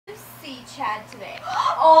Chad today.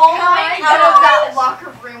 Oh Coming my out of that gosh.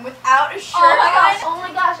 locker room without a shirt Oh my gosh. on. Oh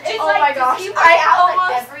my gosh. It's Oh like, my does gosh. he I work out almost-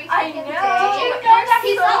 like every I freaking know. day? Did you know that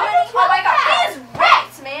he's so already Oh my gosh. He is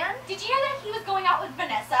ripped, man. Did you know that he was going out with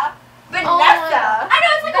Vanessa? Vanessa. I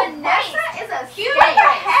know, it's like Vanessa a race. is a Huge star.